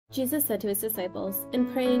Jesus said to his disciples, "In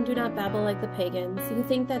praying, do not babble like the pagans, who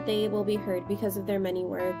think that they will be heard because of their many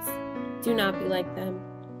words. Do not be like them.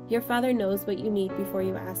 Your Father knows what you need before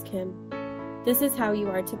you ask him. This is how you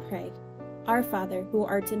are to pray. Our Father, who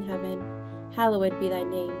art in heaven, hallowed be thy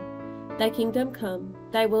name. Thy kingdom come,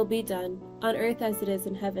 thy will be done, on earth as it is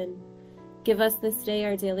in heaven. Give us this day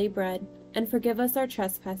our daily bread, and forgive us our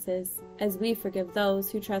trespasses, as we forgive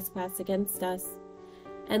those who trespass against us.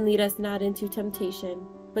 And lead us not into temptation,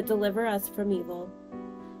 but deliver us from evil.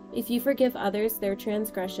 If you forgive others their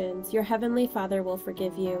transgressions, your heavenly Father will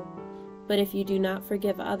forgive you. But if you do not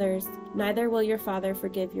forgive others, neither will your Father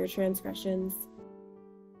forgive your transgressions."